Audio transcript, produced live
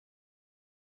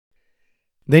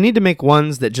They need to make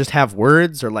ones that just have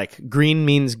words, or like green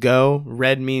means go,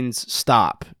 red means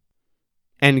stop,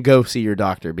 and go see your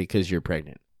doctor because you're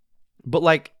pregnant. But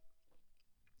like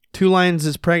 2 lines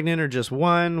is pregnant or just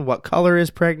 1, what color is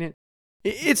pregnant?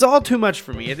 It's all too much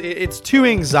for me. It's too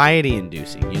anxiety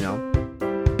inducing, you know?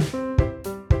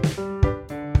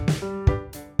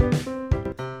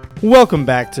 Welcome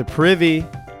back to Privy.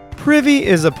 Privy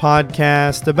is a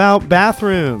podcast about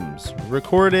bathrooms,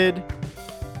 recorded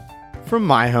from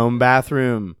my home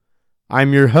bathroom.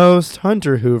 I'm your host,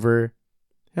 Hunter Hoover,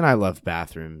 and I love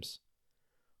bathrooms.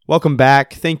 Welcome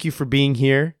back. Thank you for being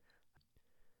here.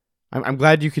 I'm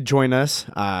glad you could join us.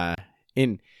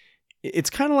 It's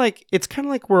kind of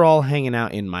like we're all hanging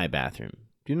out in my bathroom.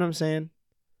 Do you know what I'm saying?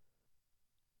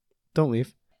 Don't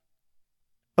leave.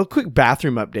 A quick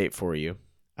bathroom update for you.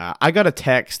 I got a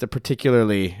text, a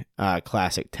particularly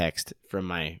classic text from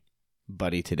my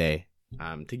buddy today.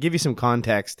 To give you some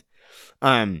context,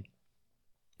 I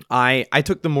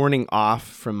took the morning off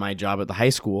from my job at the high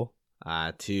school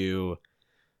to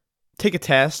take a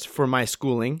test for my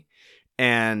schooling,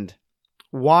 and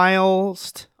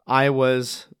whilst I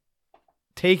was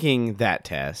taking that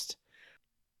test,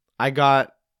 I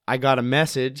got a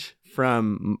message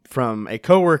from a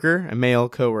coworker, a male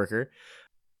coworker,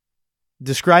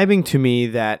 describing to me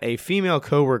that a female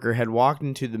coworker had walked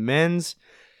into the men's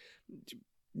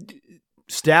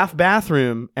staff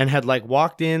bathroom and had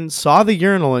walked in, saw the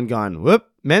urinal and gone, whoop,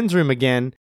 men's room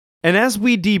again. And as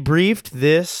we debriefed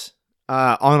this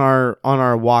on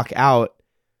our walk out,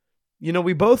 you know,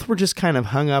 we both were just kind of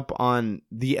hung up on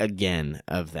the again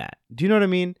of that. Do you know what I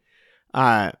mean?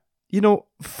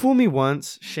 Fool me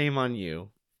once, shame on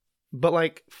you.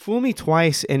 But fool me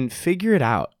twice and figure it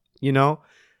out, you know?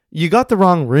 You got the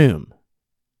wrong room.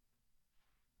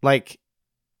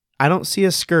 I don't see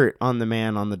a skirt on the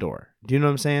man on the door. Do you know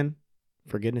what I'm saying?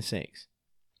 For goodness sakes.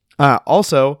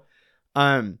 Also,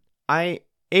 I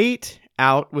ate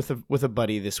out with a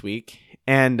buddy this week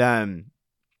and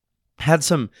had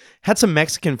some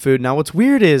Mexican food. Now, what's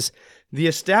weird is the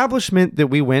establishment that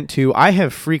we went to, I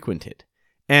have frequented,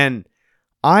 and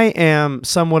I am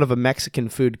somewhat of a Mexican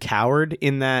food coward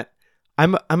in that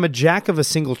I'm a jack of a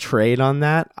single trade on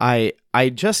that. I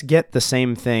just get the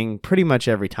same thing pretty much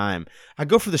every time. I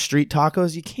go for the street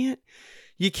tacos.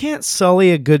 You can't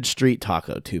sully a good street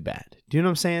taco too bad. Do you know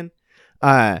what I'm saying?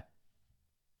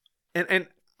 And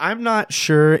I'm not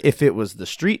sure if it was the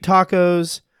street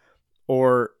tacos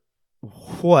or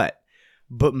what,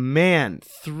 but man,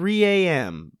 3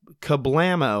 a.m.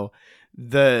 kablamo,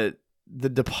 the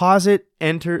deposit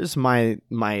enters my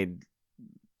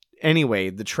anyway,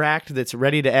 the tract that's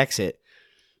ready to exit.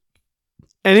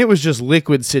 And it was just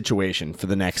liquid situation for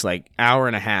the next hour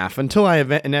and a half until I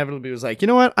inevitably was like, you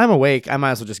know what? I'm awake. I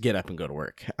might as well just get up and go to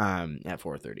work at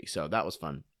 4:30. So that was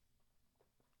fun.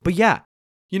 But yeah,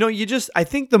 I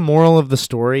think the moral of the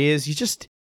story is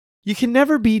you can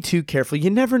never be too careful.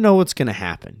 You never know what's going to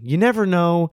happen. You never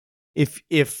know if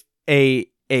a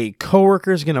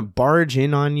coworker is going to barge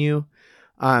in on you.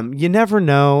 You never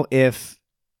know if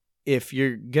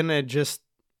you're going to just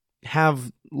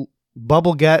have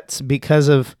bubble guts because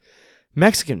of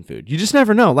Mexican food. You just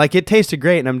never know. It tasted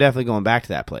great and I'm definitely going back to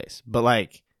that place. But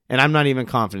and I'm not even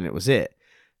confident it was it.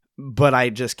 But I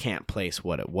just can't place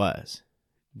what it was.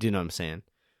 Do you know what I'm saying?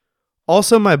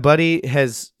 Also, my buddy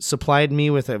has supplied me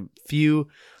with a few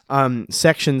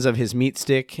sections of his meat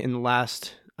stick in the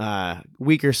last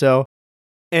week or so.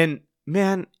 And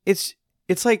man, it's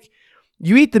like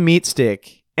you eat the meat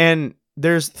stick and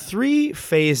there's 3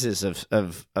 phases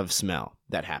of smell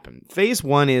that happen. Phase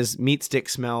 1 is meat stick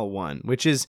smell 1, which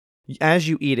is as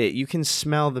you eat it, you can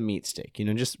smell the meat stick,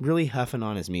 just really huffing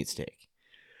on his meat stick.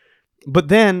 But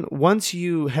then once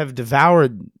you have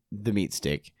devoured the meat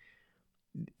stick,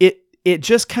 it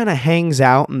just kind of hangs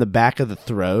out in the back of the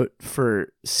throat for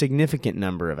a significant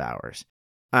number of hours.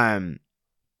 And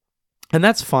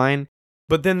that's fine.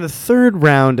 But then the 3rd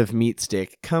round of meat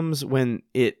stick comes when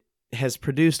it has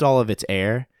produced all of its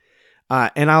air.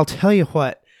 And I'll tell you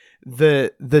what,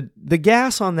 the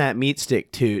gas on that meat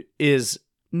stick toot is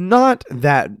not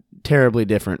that terribly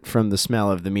different from the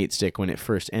smell of the meat stick when it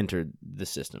first entered the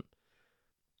system.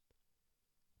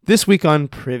 This week on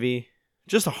Privy,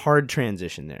 just a hard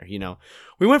transition there.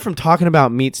 We went from talking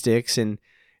about meat sticks and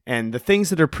the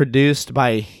things that are produced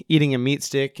by eating a meat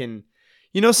stick, and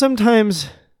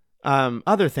sometimes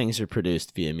other things are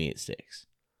produced via meat sticks.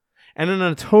 And on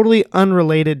a totally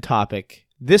unrelated topic,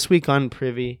 this week on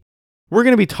Privy, we're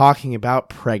going to be talking about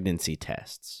pregnancy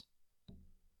tests.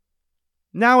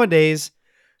 Nowadays,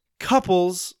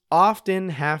 couples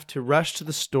often have to rush to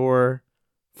the store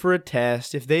for a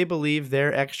test if they believe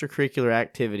their extracurricular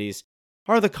activities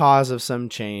are the cause of some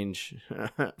change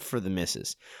for the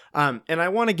missus. And I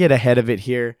want to get ahead of it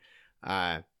here.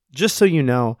 Just so you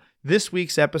know, this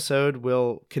week's episode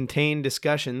will contain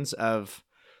discussions of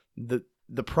the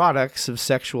products of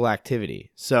sexual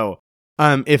activity. So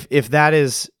if that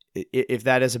is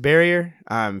a barrier,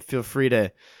 feel free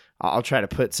to. I'll try to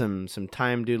put some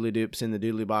time doodly doops in the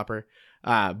doodly bopper.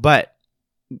 But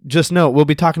just know we'll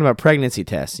be talking about pregnancy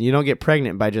tests. You don't get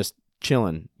pregnant by just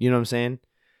chilling. You know what I'm saying?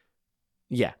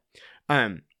 Yeah.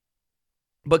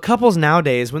 But couples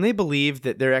nowadays, when they believe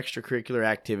that their extracurricular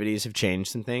activities have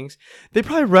changed some things, they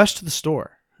probably rush to the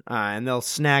store and they'll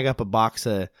snag up a box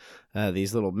of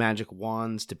these little magic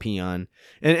wands to pee on.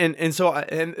 And so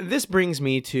this brings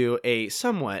me to a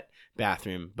somewhat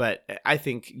bathroom, but I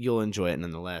think you'll enjoy it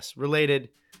nonetheless. Related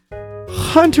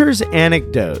Hunter's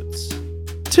anecdotes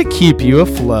to keep you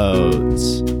afloat.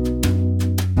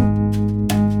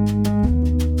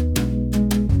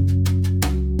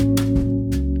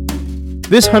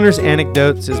 This Hunter's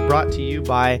Anecdotes is brought to you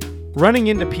by running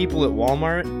into people at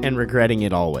Walmart and regretting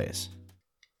it always.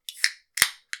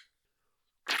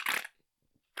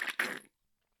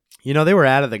 You know, they were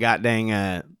out of the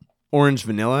goddamn orange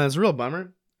vanilla. It's a real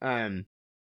bummer.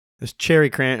 This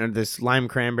this lime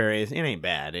cranberry, it ain't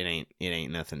bad. It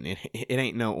ain't nothing. It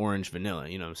ain't no orange vanilla.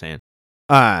 You know what I'm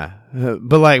saying?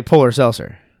 But like Polar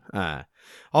Seltzer.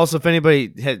 Also, if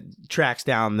anybody tracks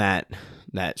down that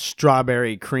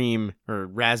strawberry cream or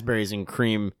raspberries and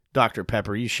cream Dr.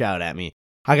 Pepper, you shout at me.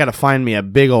 I got to find me a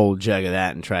big old jug of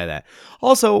that and try that.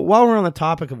 Also, while we're on the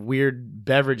topic of weird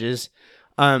beverages,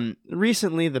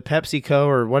 recently the PepsiCo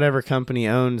or whatever company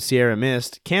owned Sierra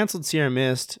Mist canceled Sierra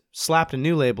Mist, slapped a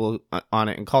new label on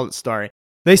it and called it Starry.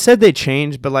 They said they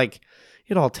changed, but like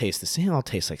it all tastes the same. It all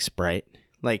tastes like Sprite.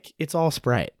 Like it's all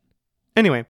Sprite.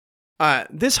 Anyway,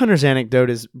 this Hunter's Anecdote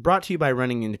is brought to you by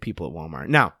running into people at Walmart.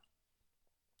 Now,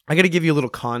 I got to give you a little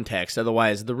context,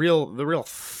 otherwise the real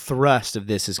thrust of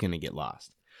this is going to get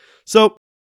lost. So,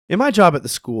 in my job at the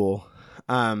school,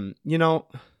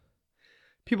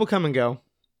 people come and go,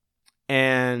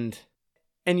 and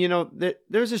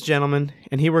there's this gentleman,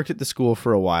 and he worked at the school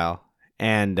for a while,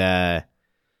 and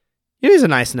he's a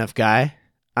nice enough guy,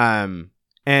 and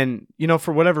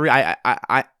for whatever reason,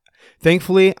 I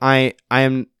thankfully I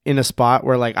am in a spot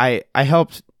where like I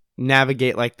helped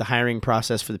navigate like the hiring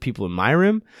process for the people in my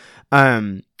room.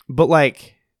 But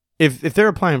like if they're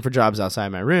applying for jobs outside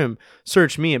my room,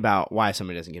 search me about why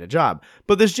somebody doesn't get a job.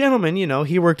 But this gentleman,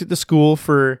 he worked at the school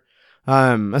for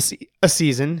a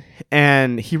season,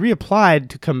 and he reapplied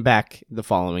to come back the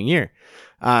following year.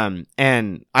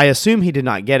 And I assume he did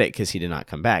not get it because he did not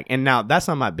come back. And now that's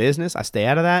not my business. I stay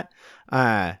out of that.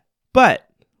 But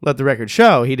let the record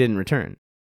show he didn't return.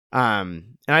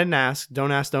 And I didn't ask.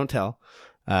 Don't ask, don't tell.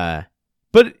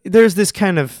 But there's this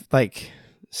kind of like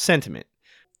sentiment.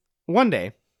 One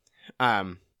day,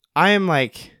 I am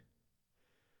like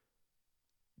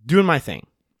doing my thing,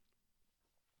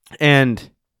 and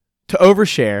to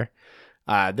overshare,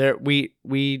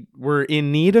 we were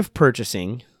in need of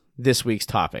purchasing this week's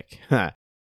topic.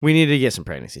 We needed to get some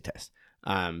pregnancy tests,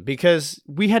 because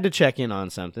we had to check in on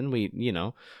something.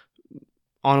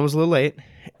 Anna was a little late,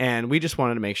 and we just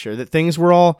wanted to make sure that things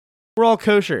were all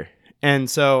kosher. And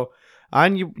so,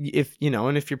 if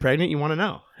you're pregnant, you want to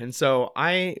know. And so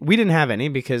we didn't have any,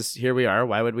 because here we are.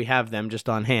 Why would we have them just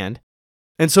on hand?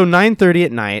 And so 9:30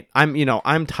 at night,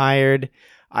 I'm tired.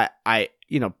 I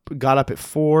got up at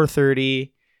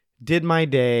 4:30, did my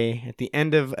day. At the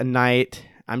end of a night,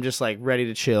 I'm just like ready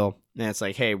to chill. And it's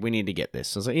like, hey, we need to get this.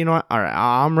 So I was like, you know what? All right,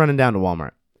 I'm running down to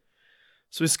Walmart.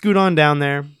 So we scoot on down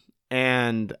there,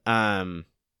 and I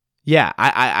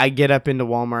get up into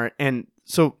Walmart. And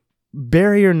so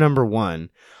barrier number one,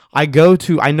 I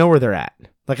know where they're at.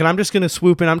 Like, and I'm just going to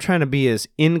swoop in. I'm trying to be as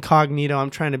incognito. I'm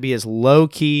trying to be as low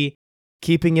key,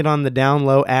 keeping it on the down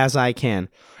low as I can.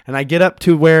 And I get up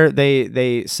to where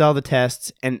they sell the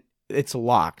tests, and it's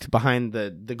locked behind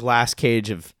the glass cage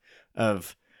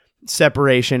of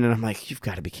separation. And I'm like, you've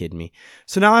got to be kidding me.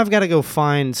 So now I've got to go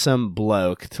find some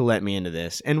bloke to let me into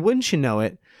this. And wouldn't you know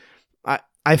it,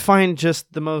 I find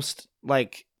just the most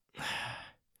like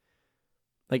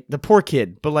the poor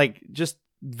kid, but like just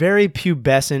very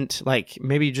pubescent, like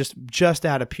maybe just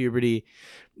out of puberty,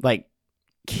 like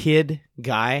kid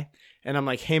guy. And I'm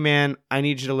like, hey man, I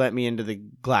need you to let me into the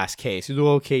glass case. He's like,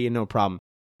 okay, no problem.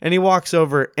 And he walks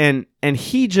over, and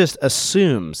he just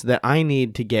assumes that I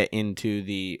need to get into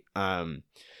the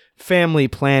family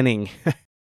planning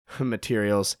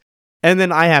materials. And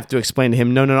then I have to explain to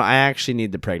him, no, I actually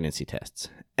need the pregnancy tests.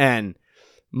 And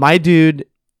my dude,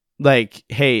 like,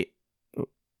 hey,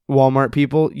 Walmart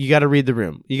people, you got to read the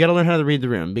room. You got to learn how to read the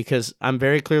room because I'm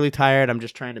very clearly tired. I'm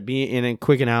just trying to be in and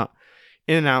quick and out,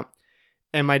 in and out.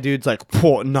 And my dude's like,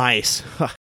 whoa, nice.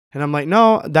 And I'm like,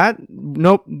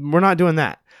 nope, we're not doing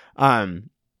that.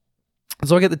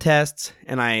 So I get the tests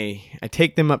and I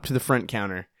take them up to the front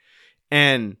counter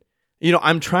and,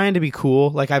 I'm trying to be cool.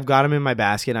 Like I've got them in my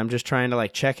basket. I'm just trying to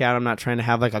like check out. I'm not trying to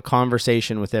have like a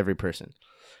conversation with every person.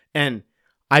 And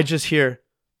I just hear,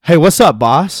 hey, what's up,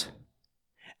 boss?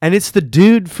 And it's the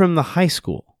dude from the high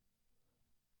school.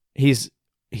 He's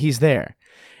there.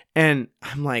 And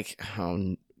I'm like,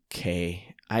 oh,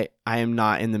 okay, I am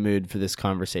not in the mood for this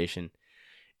conversation.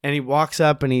 And he walks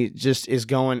up and he just is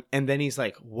going. And then he's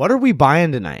like, what are we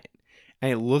buying tonight? And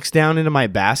he looks down into my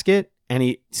basket and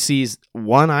he sees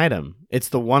one item. It's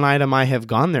the one item I have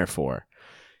gone there for.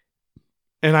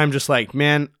 And I'm just like,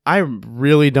 man, I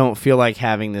really don't feel like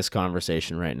having this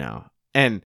conversation right now.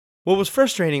 And what was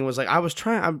frustrating was like,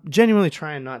 I'm genuinely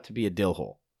trying not to be a dill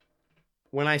hole.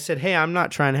 When I said, hey, I'm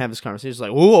not trying to have this conversation, he's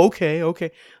like, oh,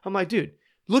 okay. I'm like, dude,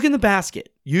 look in the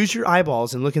basket. Use your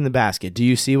eyeballs and look in the basket. Do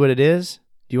you see what it is?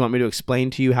 Do you want me to explain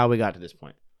to you how we got to this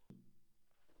point?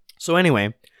 So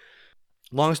anyway,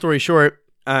 long story short,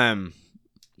 it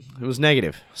was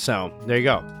negative. So there you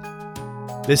go.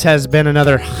 This has been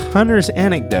another Hunter's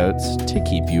Anecdotes to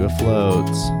keep you afloat.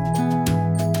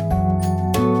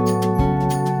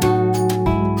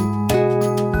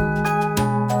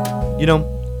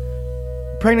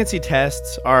 Pregnancy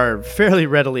tests are fairly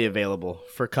readily available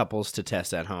for couples to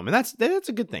test at home, and that's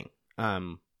a good thing,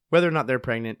 whether or not they're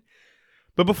pregnant.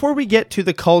 But before we get to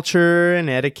the culture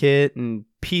and etiquette and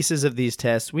pieces of these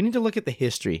tests, we need to look at the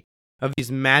history of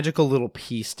these magical little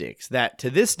pee sticks that,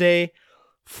 to this day,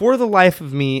 for the life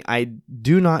of me, I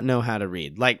do not know how to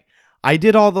read. Like, I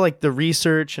did all the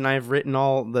research, and I've written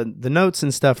all the notes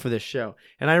and stuff for this show,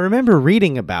 and I remember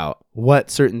reading about what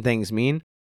certain things mean.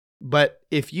 But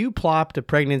if you plopped a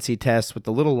pregnancy test with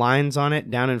the little lines on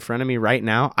it down in front of me right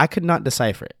now, I could not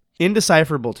decipher it.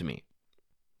 Indecipherable to me.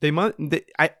 They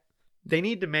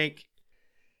need to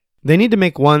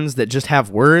make ones that just have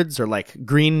words, or like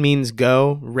green means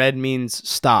go, red means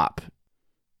stop,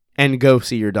 and go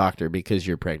see your doctor because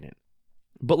you're pregnant.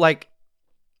 But like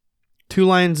 2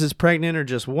 lines is pregnant or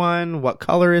just 1, what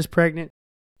color is pregnant?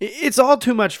 It's all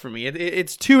too much for me.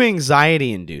 It's too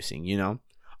anxiety inducing,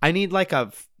 I need like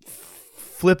a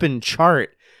flippin'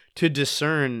 chart to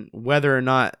discern whether or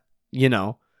not,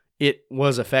 it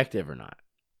was effective or not.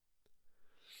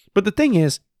 But the thing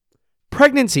is,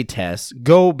 pregnancy tests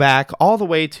go back all the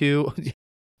way to,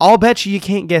 I'll bet you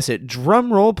can't guess it.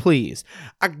 Drum roll, please.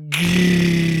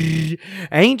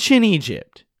 Ancient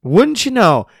Egypt. Wouldn't you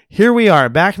know? Here we are,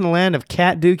 back in the land of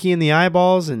cat dookie in the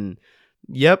eyeballs, and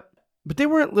yep. But they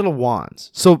weren't little wands.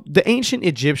 So the ancient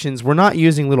Egyptians were not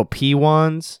using little pea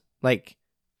wands.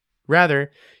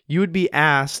 Rather, you would be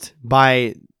asked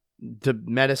by the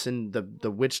medicine,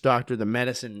 the witch doctor, the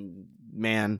medicine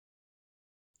man,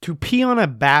 to pee on a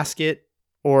basket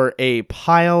or a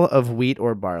pile of wheat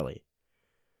or barley.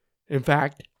 In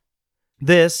fact,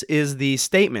 this is the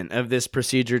statement of this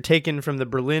procedure taken from the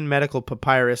Berlin Medical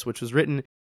Papyrus, which was written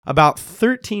about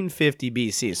 1350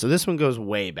 BC. So this one goes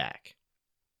way back.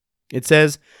 It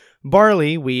says,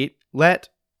 barley, wheat, let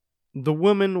the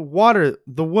woman water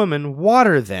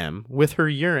them with her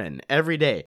urine every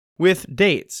day, with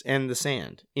dates and the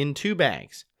sand, in 2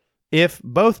 bags. If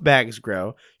both bags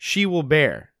grow, she will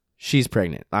bear. She's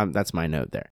pregnant. That's my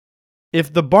note there.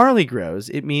 If the barley grows,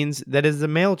 it means that is a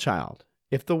male child.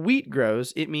 If the wheat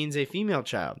grows, it means a female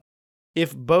child.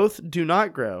 If both do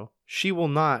not grow, she will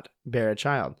not bear a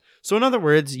child. So in other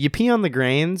words, you pee on the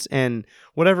grains, and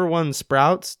whatever one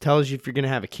sprouts tells you if you're going to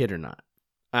have a kid or not.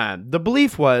 The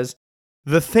belief was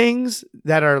the things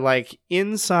that are like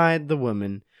inside the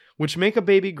woman, which make a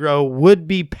baby grow, would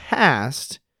be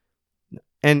passed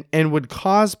and would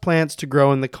cause plants to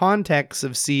grow in the context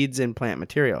of seeds and plant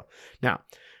material. Now,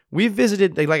 we've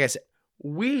visited, like I said,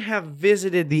 we have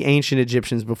visited the ancient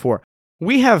Egyptians before.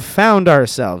 We have found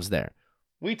ourselves there.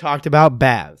 We talked about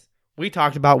baths. We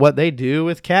talked about what they do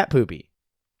with cat poopy.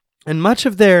 And much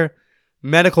of their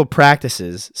medical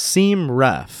practices seem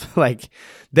rough. Like,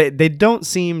 they don't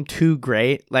seem too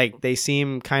great. Like, they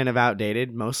seem kind of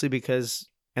outdated, mostly because,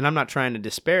 and I'm not trying to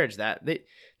disparage that,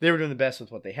 they were doing the best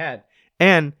with what they had.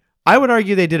 And I would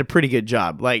argue they did a pretty good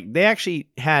job. Like, they actually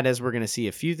had, as we're going to see,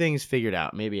 a few things figured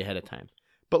out, maybe ahead of time.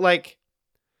 But, like,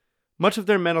 much of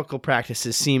their medical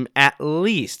practices seem at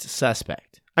least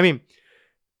suspect. I mean,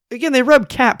 again, they rub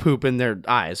cat poop in their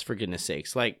eyes, for goodness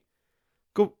sakes. Like,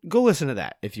 go listen to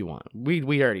that if you want.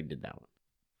 We already did that one.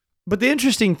 But the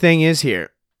interesting thing is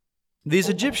here, these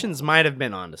Egyptians might have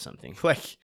been onto something.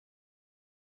 Like,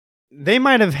 they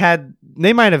might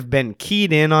have been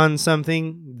keyed in on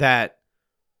something that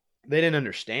they didn't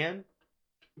understand,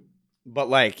 but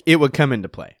like it would come into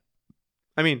play.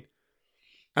 I mean,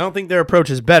 I don't think their approach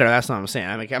is better. That's not what I'm saying.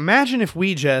 I mean, imagine if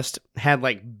we just had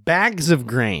like bags of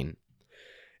grain,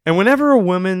 and whenever a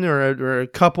woman or a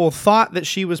couple thought that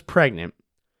she was pregnant,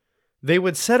 they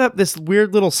would set up this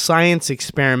weird little science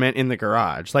experiment in the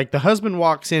garage. Like the husband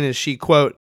walks in as she,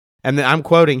 quote, and then I'm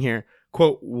quoting here,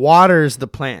 quote, waters the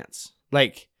plants.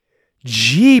 Like,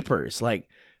 jeepers. Like,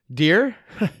 dear,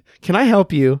 can I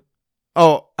help you?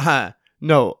 Oh,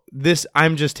 no,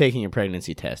 I'm just taking a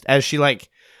pregnancy test. As she like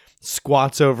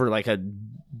squats over like a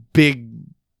big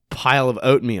pile of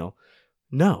oatmeal.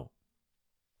 No.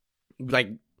 Like,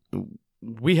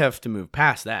 we have to move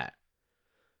past that.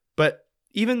 But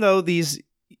even though these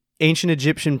ancient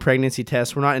Egyptian pregnancy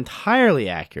tests were not entirely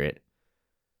accurate,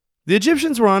 the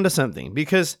Egyptians were onto something,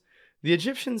 because the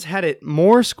Egyptians had it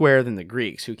more square than the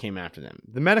Greeks who came after them.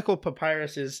 The medical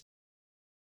papyruses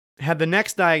had the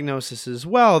next diagnosis as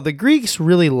well. The Greeks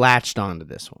really latched onto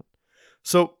this one.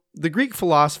 So the Greek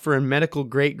philosopher and medical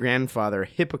great-grandfather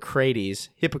Hippocrates,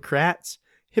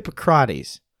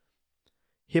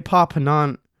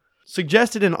 Hippoponon,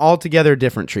 suggested an altogether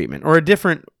different treatment, or a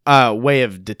different way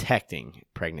of detecting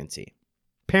pregnancy.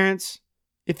 Parents,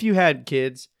 if you had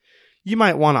kids, you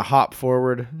might want to hop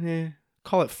forward,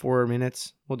 call it 4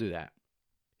 minutes. We'll do that.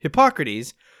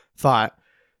 Hippocrates thought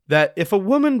that if a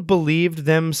woman believed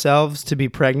themselves to be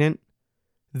pregnant,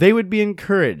 they would be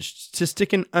encouraged to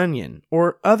stick an onion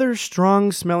or other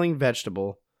strong-smelling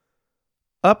vegetable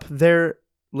up their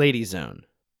lady zone,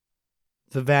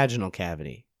 the vaginal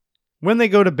cavity. When they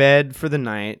go to bed for the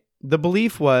night, the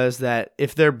belief was that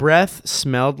if their breath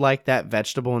smelled like that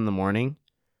vegetable in the morning,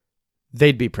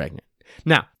 they'd be pregnant.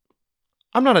 Now,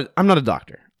 I'm not a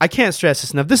doctor. I can't stress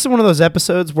this enough. This is one of those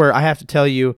episodes where I have to tell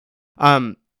you,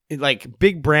 like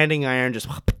big branding iron, just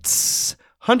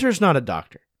Hunter's not a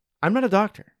doctor. I'm not a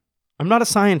doctor. I'm not a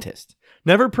scientist.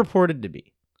 Never purported to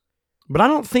be. But I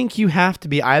don't think you have to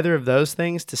be either of those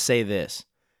things to say this.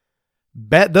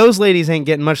 Bet those ladies ain't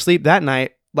getting much sleep that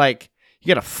night. Like,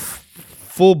 you got a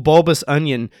full bulbous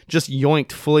onion just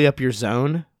yoinked fully up your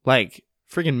zone. Like,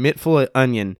 freaking mitt full of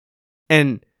onion.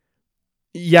 And,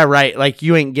 yeah, right, like,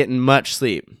 you ain't getting much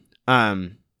sleep.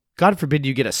 God forbid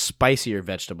you get a spicier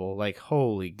vegetable. Like,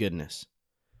 holy goodness.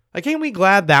 Like, ain't we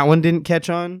glad that one didn't catch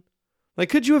on? Like,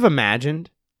 could you have imagined,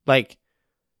 like,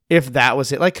 if that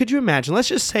was it? Like, could you imagine? Let's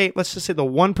just say the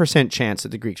 1% chance that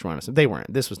the Greeks were honest. They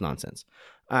weren't. This was nonsense.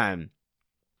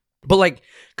 But like,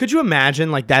 could you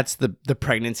imagine, like, that's the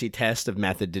pregnancy test of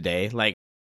method today? Like,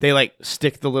 they like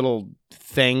stick the little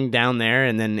thing down there,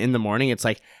 and then in the morning it's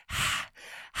like,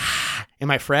 am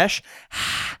I fresh?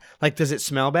 Like, does it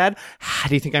smell bad?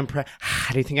 Do you think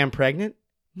I'm pregnant?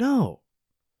 No.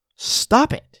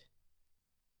 Stop it.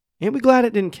 Ain't we glad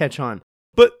it didn't catch on?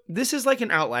 But this is like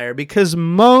an outlier, because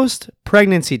most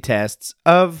pregnancy tests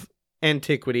of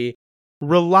antiquity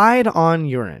relied on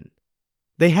urine.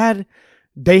 They had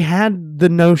the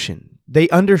notion. They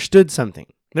understood something.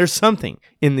 There's something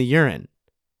in the urine.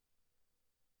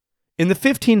 In the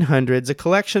 1500s, a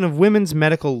collection of women's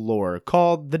medical lore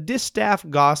called the Distaff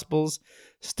Gospels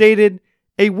stated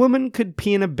a woman could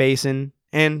pee in a basin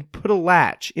and put a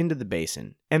latch into the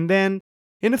basin, and then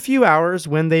in a few hours,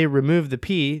 when they removed the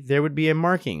pee, there would be a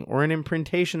marking or an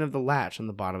imprintation of the latch on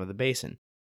the bottom of the basin.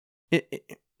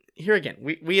 Here again,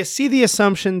 we see the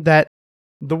assumption that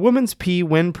the woman's pee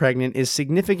when pregnant is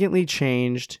significantly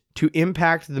changed to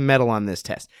impact the metal on this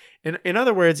test. In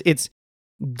other words, it's,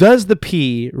 does the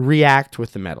pee react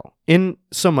with the metal in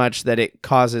so much that it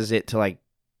causes it to like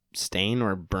stain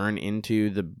or burn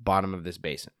into the bottom of this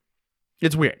basin?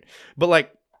 It's weird, but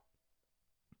like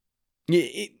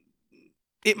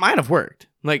it might have worked.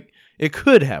 Like, it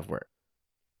could have worked.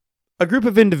 A group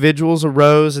of individuals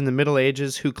arose in the Middle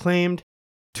Ages who claimed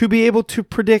to be able to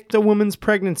predict a woman's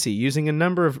pregnancy using a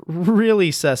number of really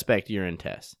suspect urine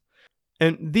tests.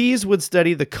 And these would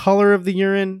study the color of the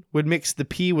urine, would mix the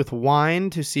pee with wine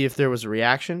to see if there was a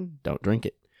reaction. Don't drink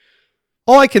it.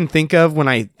 All I can think of when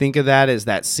I think of that is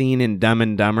that scene in Dumb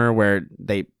and Dumber where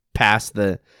they pass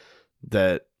the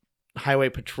highway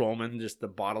patrolman just the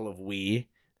bottle of wee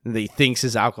that he thinks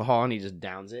is alcohol, and he just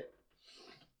downs it.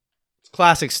 It's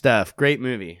classic stuff. Great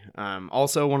movie.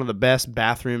 Also one of the best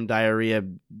bathroom diarrhea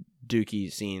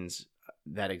dookie scenes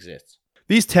that exists.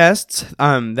 These tests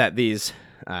that these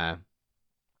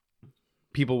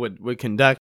people would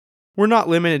conduct were not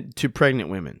limited to pregnant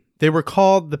women. They were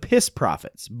called the piss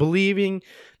prophets, believing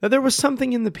that there was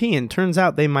something in the pee, and turns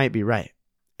out they might be right.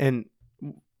 And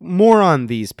more on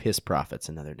these piss prophets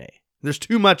another day. There's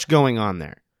too much going on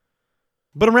there.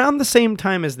 But around the same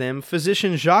time as them,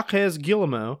 physician Jacques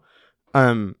Guillemot,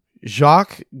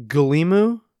 Jacques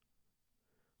Guillemot,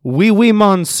 oui,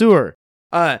 monsieur,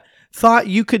 thought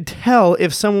you could tell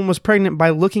if someone was pregnant by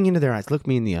looking into their eyes. Look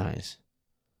me in the eyes.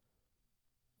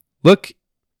 Look.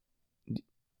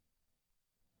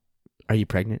 Are you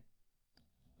pregnant?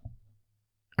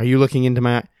 Are you looking into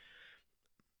my eye?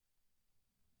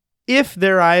 If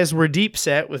their eyes were deep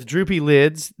set with droopy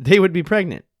lids, they would be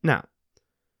pregnant. Now,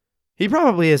 he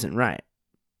probably isn't right.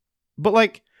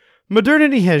 But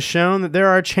modernity has shown that there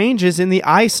are changes in the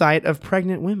eyesight of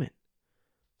pregnant women.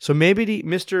 So maybe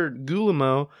Mr.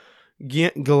 Guillemot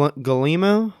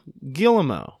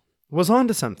was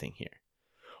onto something here.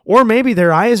 Or maybe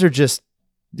their eyes are just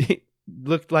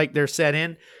looked like they're set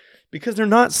in because they're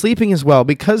not sleeping as well,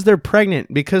 because they're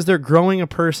pregnant, because they're growing a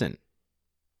person.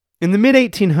 In the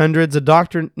mid-1800s, a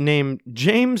doctor named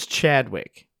James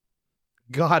Chadwick,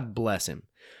 God bless him,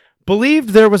 believed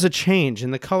there was a change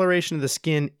in the coloration of the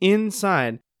skin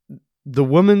inside the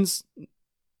woman's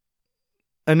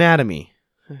anatomy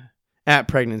at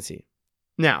pregnancy.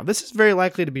 Now, this is very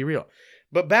likely to be real.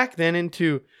 But back then,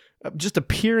 just to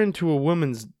peer into a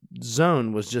woman's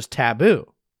zone was just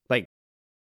taboo.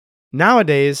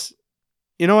 Nowadays,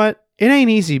 you know what? It ain't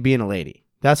easy being a lady.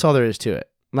 That's all there is to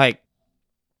it.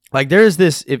 There is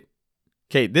this.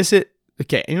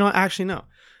 Actually, no.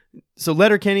 So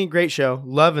Letterkenny, great show.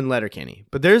 Love in Letterkenny.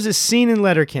 But there's this scene in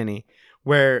Letterkenny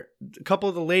where a couple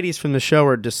of the ladies from the show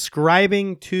are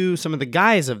describing to some of the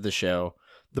guys of the show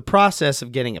the process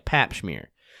of getting a pap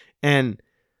smear. And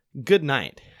good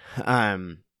night.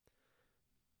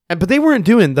 But they weren't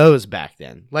doing those back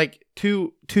then.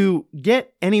 To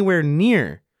get anywhere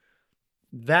near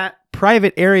that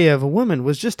private area of a woman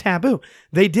was just taboo.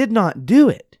 They did not do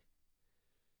it.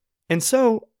 And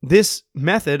so this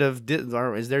method of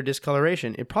their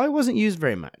discoloration, it probably wasn't used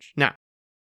very much. Now,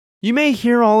 you may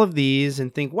hear all of these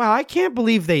and think, wow, I can't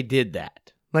believe they did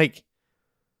that.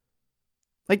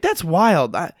 That's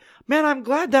wild. Man, I'm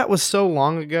glad that was so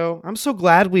long ago. I'm so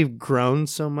glad we've grown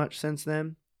so much since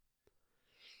then.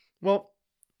 Well,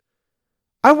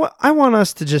 I want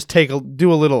us to just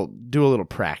do a little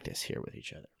practice here with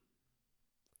each other.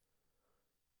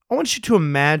 I want you to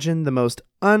imagine the most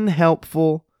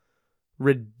unhelpful,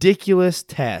 ridiculous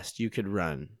test you could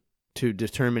run to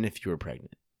determine if you were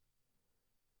pregnant.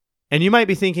 And you might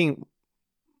be thinking,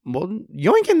 well,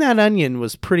 yoinking that onion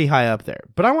was pretty high up there.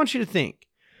 But I want you to think,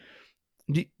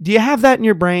 do you have that in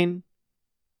your brain?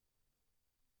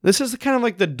 This is kind of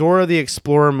like the Dora the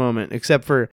Explorer moment, except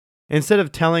for instead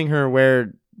of telling her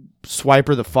where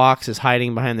Swiper the fox is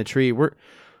hiding behind the tree, we're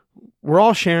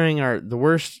all sharing the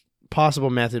worst possible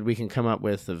method we can come up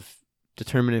with of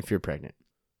determining if you're pregnant.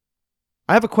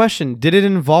 I have a question. Did it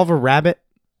involve a rabbit?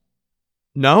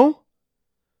 No?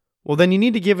 Well, then you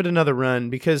need to give it another run,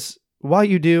 because while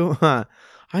you do, I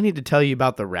need to tell you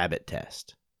about the rabbit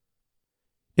test.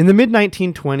 In the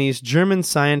mid-1920s, German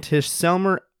scientist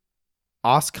Selmer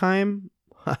Askheim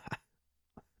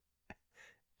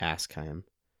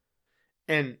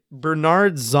and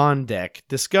Bernard Zondek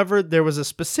discovered there was a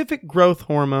specific growth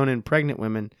hormone in pregnant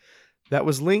women that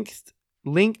was linked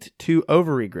to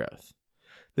ovary growth.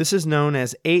 This is known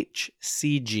as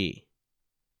HCG.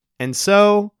 And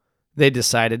so they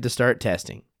decided to start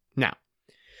testing. Now,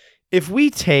 if we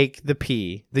take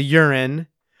the urine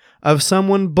of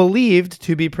someone believed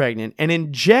to be pregnant and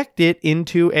inject it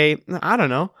into a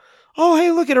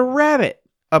rabbit,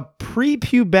 a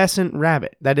prepubescent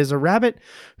rabbit. That is a rabbit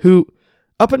who,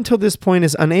 up until this point,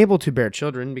 is unable to bear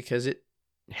children because it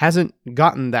hasn't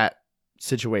gotten that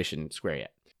situation square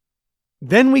yet.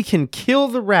 Then we can kill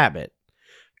the rabbit,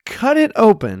 cut it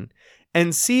open,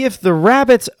 and see if the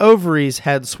rabbit's ovaries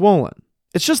had swollen.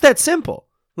 It's just that simple.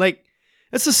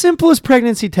 It's the simplest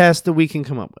pregnancy test that we can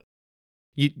come up with.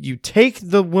 You take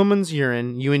the woman's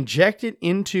urine, you inject it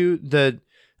into the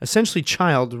essentially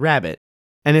child rabbit,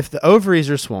 and if the ovaries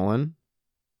are swollen,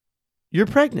 you're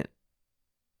pregnant.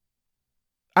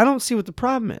 I don't see what the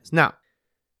problem is. Now,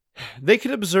 they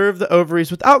could observe the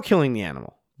ovaries without killing the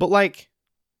animal, but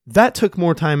that took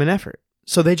more time and effort.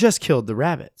 So they just killed the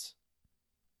rabbits.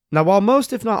 Now, while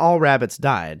most, if not all, rabbits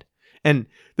died, and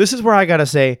this is where I gotta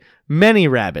say, many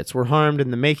rabbits were harmed in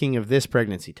the making of this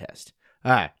pregnancy test.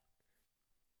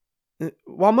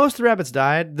 While most of the rabbits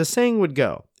died, the saying would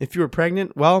go, if you were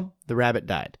pregnant, well, the rabbit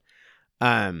died.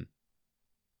 You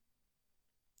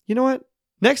know what?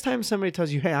 Next time somebody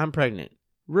tells you, hey, I'm pregnant,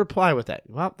 reply with that.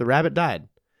 Well, the rabbit died.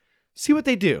 See what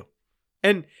they do.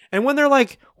 And when they're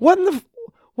like, what in the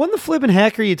flippin'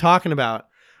 heck are you talking about?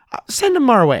 Send them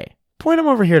our way. Point them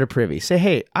over here to Privy. Say,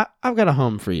 hey, I've got a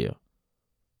home for you.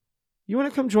 You want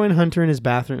to come join Hunter in his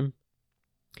bathroom?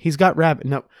 He's got rabbit.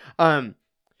 No.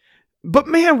 But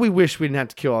man, we wish we didn't have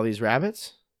to kill all these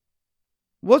rabbits.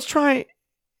 Let's try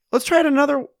it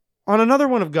on another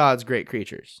one of God's great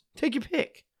creatures. Take your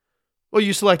pick. Well,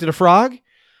 you selected a frog?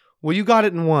 Well, you got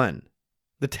it in one.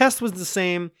 The test was the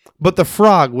same, but the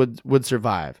frog would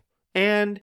survive.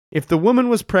 And if the woman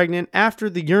was pregnant after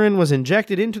the urine was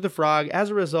injected into the frog, as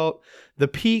a result, the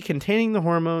pee containing the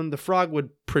hormone, the frog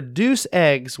would produce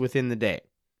eggs within the day.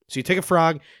 So you take a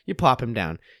frog, you plop him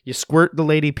down, you squirt the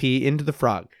lady pee into the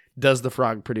frog. Does the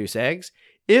frog produce eggs?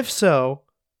 If so,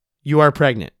 you are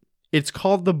pregnant. It's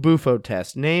called the Bufo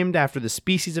test, named after the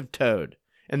species of toad.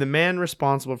 And the man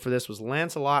responsible for this was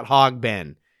Lancelot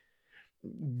Hogben.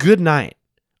 Good night.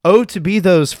 Oh, to be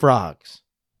those frogs.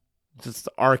 It's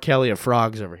the R. Kelly of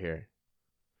frogs over here.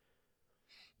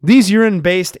 These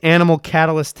urine-based animal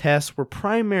catalyst tests were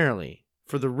primarily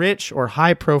for the rich or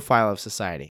high profile of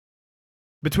society.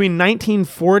 Between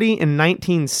 1940 and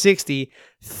 1960,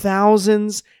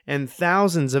 thousands and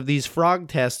thousands of these frog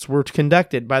tests were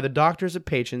conducted by the doctors of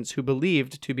patients who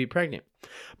believed to be pregnant.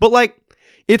 But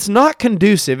it's not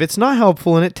conducive, it's not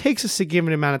helpful, and it takes a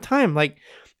significant amount of time.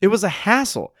 It was a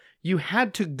hassle. You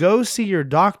had to go see your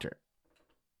doctor.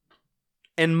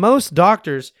 And most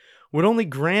doctors would only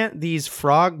grant these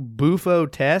frog Bufo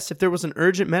tests if there was an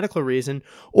urgent medical reason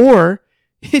or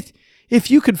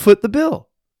if you could foot the bill.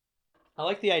 I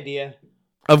like the idea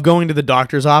of going to the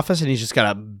doctor's office and he's just got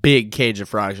a big cage of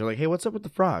frogs. You're like, hey, what's up with the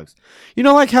frogs? You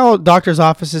know, like how doctor's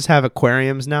offices have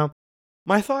aquariums now?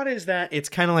 My thought is that it's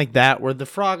kind of like that, where the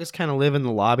frogs kind of live in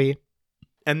the lobby.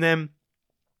 And then,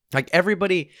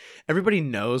 everybody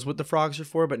knows what the frogs are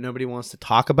for, but nobody wants to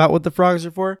talk about what the frogs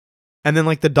are for. And then,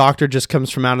 the doctor just comes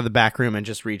from out of the back room and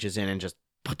just reaches in and just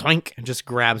poink, and just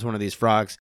grabs one of these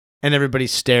frogs. And everybody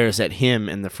stares at him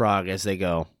and the frog as they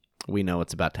go, we know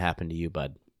what's about to happen to you,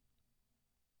 bud.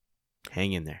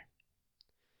 Hang in there.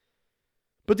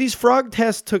 But these frog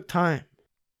tests took time.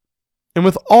 And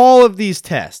with all of these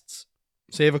tests,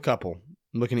 save a couple,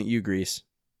 I'm looking at you, Grease,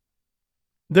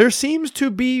 there seems to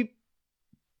be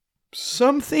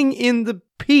something in the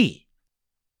pee.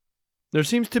 There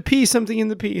seems to be something in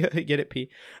the pee. Get it,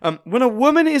 pee? When a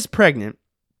woman is pregnant,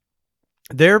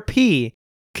 their pee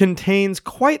contains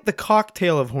quite the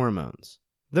cocktail of hormones.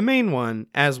 The main one,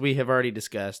 as we have already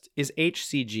discussed, is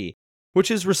HCG, which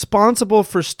is responsible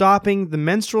for stopping the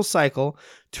menstrual cycle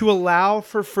to allow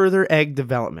for further egg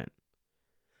development.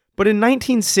 But in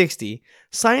 1960,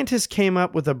 scientists came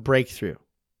up with a breakthrough.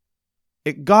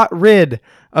 It got rid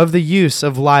of the use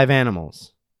of live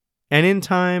animals. And in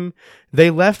time, they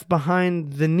left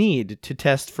behind the need to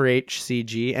test for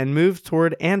HCG and moved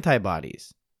toward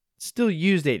antibodies. Still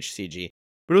used HCG,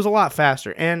 but it was a lot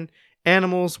faster, and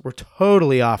animals were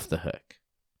totally off the hook.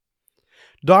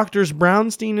 Doctors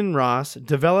Brownstein and Ross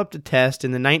developed a test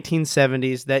in the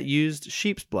 1970s that used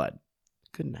sheep's blood.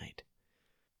 Good night.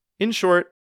 In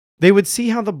short, they would see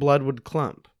how the blood would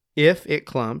clump. If it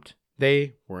clumped,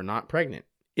 they were not pregnant.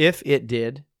 If it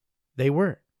did, they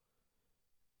were.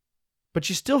 But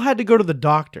you still had to go to the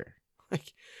doctor.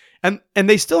 And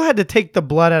they still had to take the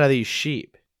blood out of these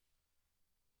sheep.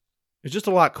 It was just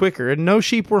a lot quicker, and no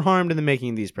sheep were harmed in the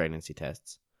making of these pregnancy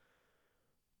tests.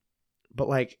 But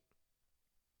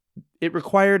it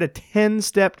required a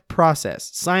 10-step process,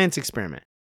 science experiment.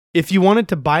 If you wanted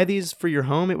to buy these for your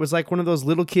home, it was like one of those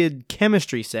little kid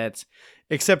chemistry sets,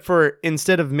 except for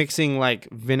instead of mixing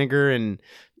vinegar and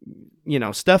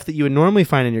stuff that you would normally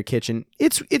find in your kitchen,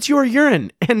 it's your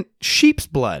urine and sheep's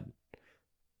blood.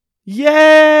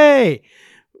 Yay!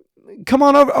 Come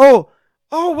on over.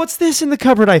 Oh, what's this in the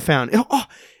cupboard I found? Oh,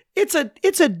 it's a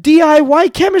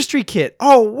DIY chemistry kit.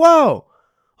 Oh, whoa.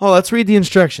 Oh, let's read the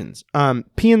instructions.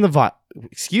 Pee in the vat.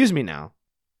 Excuse me now.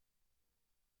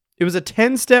 It was a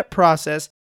 10-step process,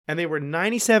 and they were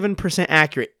 97%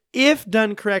 accurate, if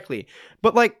done correctly.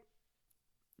 But,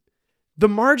 the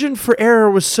margin for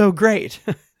error was so great.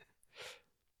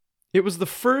 It was the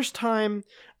first time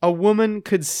a woman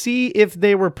could see if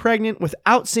they were pregnant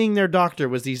without seeing their doctor,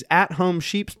 was these at-home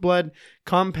sheep's blood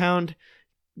compound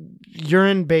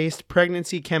urine-based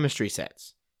pregnancy chemistry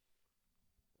sets.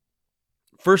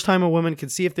 First time a woman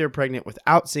could see if they were pregnant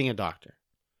without seeing a doctor,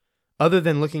 other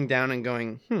than looking down and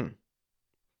going,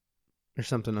 there's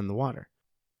something in the water.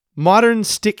 Modern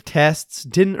stick tests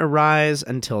didn't arise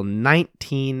until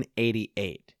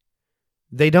 1988.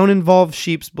 They don't involve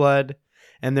sheep's blood,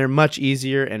 and they're much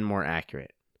easier and more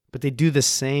accurate. But they do the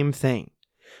same thing.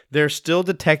 They're still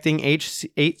detecting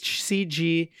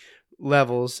HCG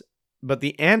levels, but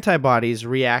the antibodies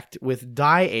react with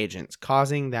dye agents,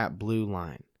 causing that blue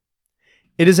line.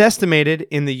 It is estimated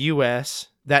in the U.S.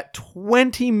 that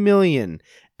 20 million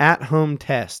at-home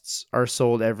tests are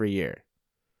sold every year.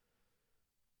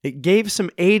 It gave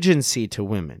some agency to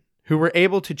women who were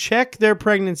able to check their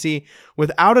pregnancy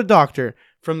without a doctor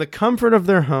from the comfort of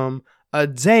their home a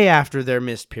day after their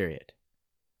missed period.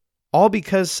 All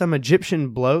because some Egyptian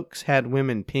blokes had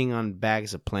women peeing on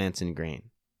bags of plants and grain.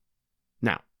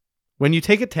 Now, when you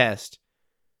take a test,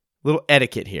 little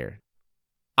etiquette here.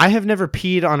 I have never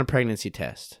peed on a pregnancy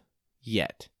test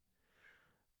yet.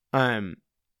 But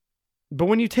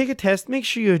when you take a test, make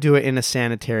sure you do it in a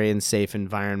sanitary and safe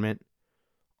environment.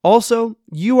 Also,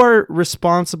 you are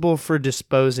responsible for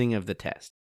disposing of the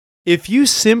test. If you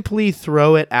simply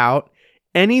throw it out,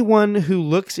 anyone who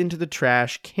looks into the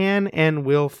trash can and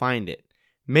will find it.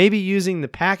 Maybe using the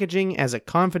packaging as a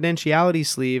confidentiality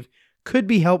sleeve could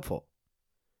be helpful.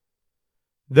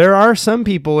 There are some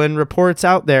people and reports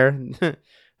out there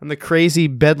on the crazy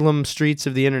bedlam streets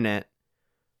of the internet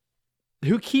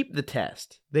who keep the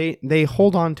test. They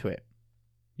hold on to it.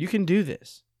 You can do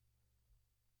this.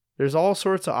 There's all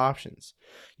sorts of options.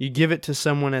 You give it to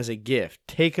someone as a gift.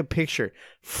 Take a picture.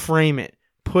 Frame it.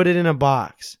 Put it in a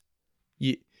box.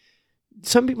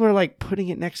 Some people are like putting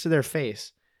it next to their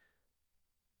face.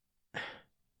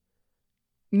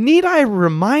 Need I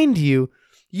remind you,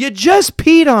 you just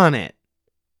peed on it.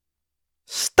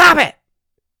 Stop it.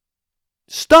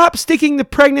 Stop sticking the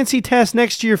pregnancy test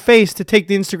next to your face to take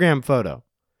the Instagram photo.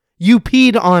 You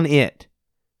peed on it.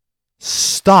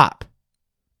 Stop.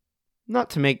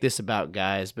 Not to make this about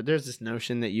guys, but there's this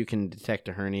notion that you can detect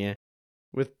a hernia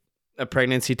with a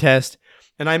pregnancy test.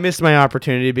 And I missed my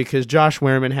opportunity because Josh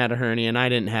Wehrman had a hernia and I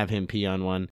didn't have him pee on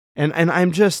one. And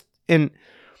I'm just,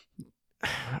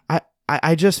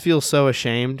 I just feel so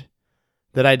ashamed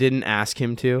that I didn't ask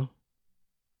him to.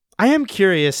 I am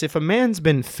curious, if a man's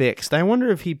been fixed, I wonder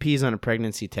if he pees on a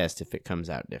pregnancy test if it comes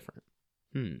out different.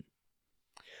 I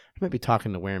might be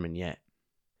talking to Wehrman yet.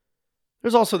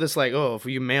 There's also this like, oh, if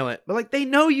you mail it, but like they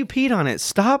know you peed on it.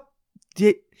 Stop.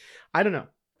 I don't know.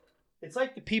 It's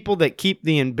like the people that keep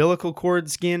the umbilical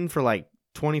cord skin for like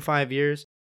 25 years.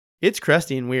 It's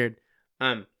crusty and weird.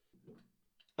 I'm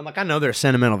like, I know there's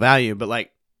sentimental value, but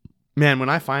like, man, when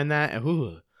I find that,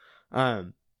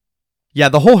 yeah,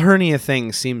 the whole hernia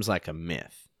thing seems like a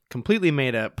myth. Completely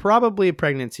made up. Probably a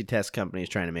pregnancy test company is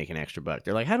trying to make an extra buck.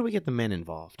 They're like, how do we get the men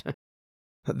involved?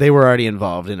 They were already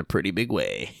involved in a pretty big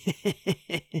way.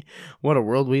 What a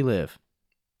world we live.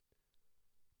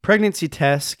 Pregnancy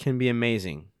tests can be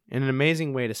amazing, and an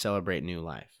amazing way to celebrate new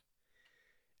life.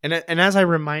 And as I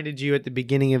reminded you at the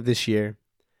beginning of this year,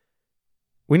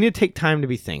 we need to take time to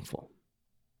be thankful.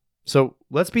 So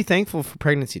let's be thankful for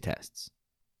pregnancy tests.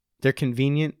 They're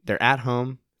convenient, they're at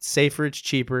home, it's safer, it's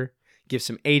cheaper, give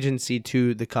some agency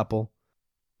to the couple.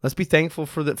 Let's be thankful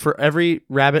for every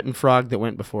rabbit and frog that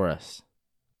went before us.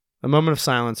 A moment of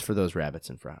silence for those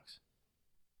rabbits and frogs.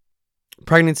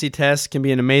 Pregnancy tests can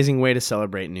be an amazing way to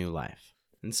celebrate new life.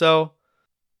 And so,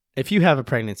 if you have a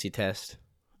pregnancy test,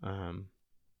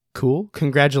 cool,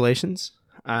 congratulations.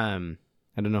 I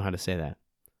don't know how to say that.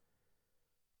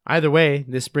 Either way,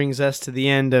 this brings us to the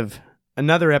end of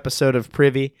another episode of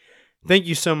Privy. Thank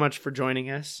you so much for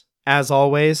joining us. As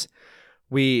always,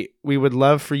 we would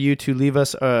love for you to leave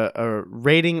us a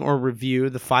rating or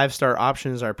review. The 5-star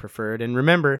option is our preferred. And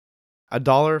remember,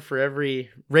 $1 for every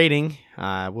rating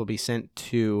will be sent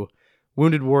to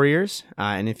Wounded Warriors.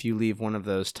 And if you leave one of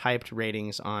those typed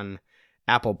ratings on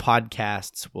Apple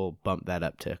Podcasts, we'll bump that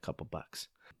up to a couple bucks.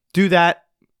 Do that.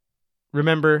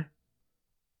 Remember,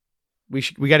 we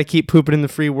got to keep pooping in the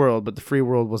free world, but the free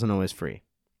world wasn't always free.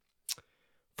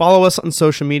 Follow us on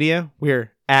social media.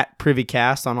 We're at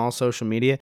PrivyCast on all social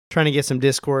media. Trying to get some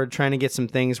Discord, trying to get some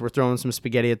things. We're throwing some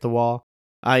spaghetti at the wall.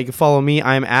 You can follow me.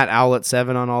 I'm at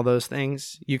Owlet7 on all those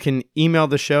things. You can email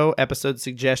the show, episode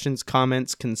suggestions,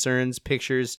 comments, concerns,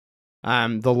 pictures,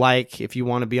 the like if you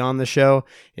want to be on the show.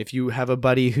 If you have a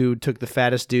buddy who took the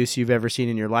fattest deuce you've ever seen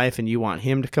in your life and you want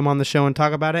him to come on the show and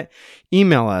talk about it,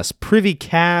 email us,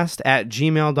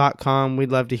 privycast@gmail.com.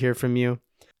 We'd love to hear from you.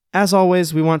 As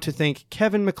always, we want to thank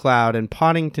Kevin MacLeod and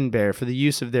Poddington Bear for the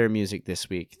use of their music this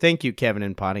week. Thank you, Kevin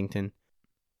and Poddington.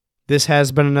 This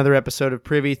has been another episode of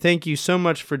Privy. Thank you so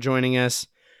much for joining us.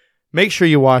 Make sure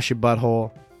you wash your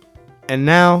butthole. And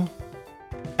now,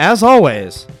 as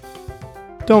always,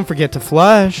 don't forget to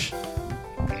flush.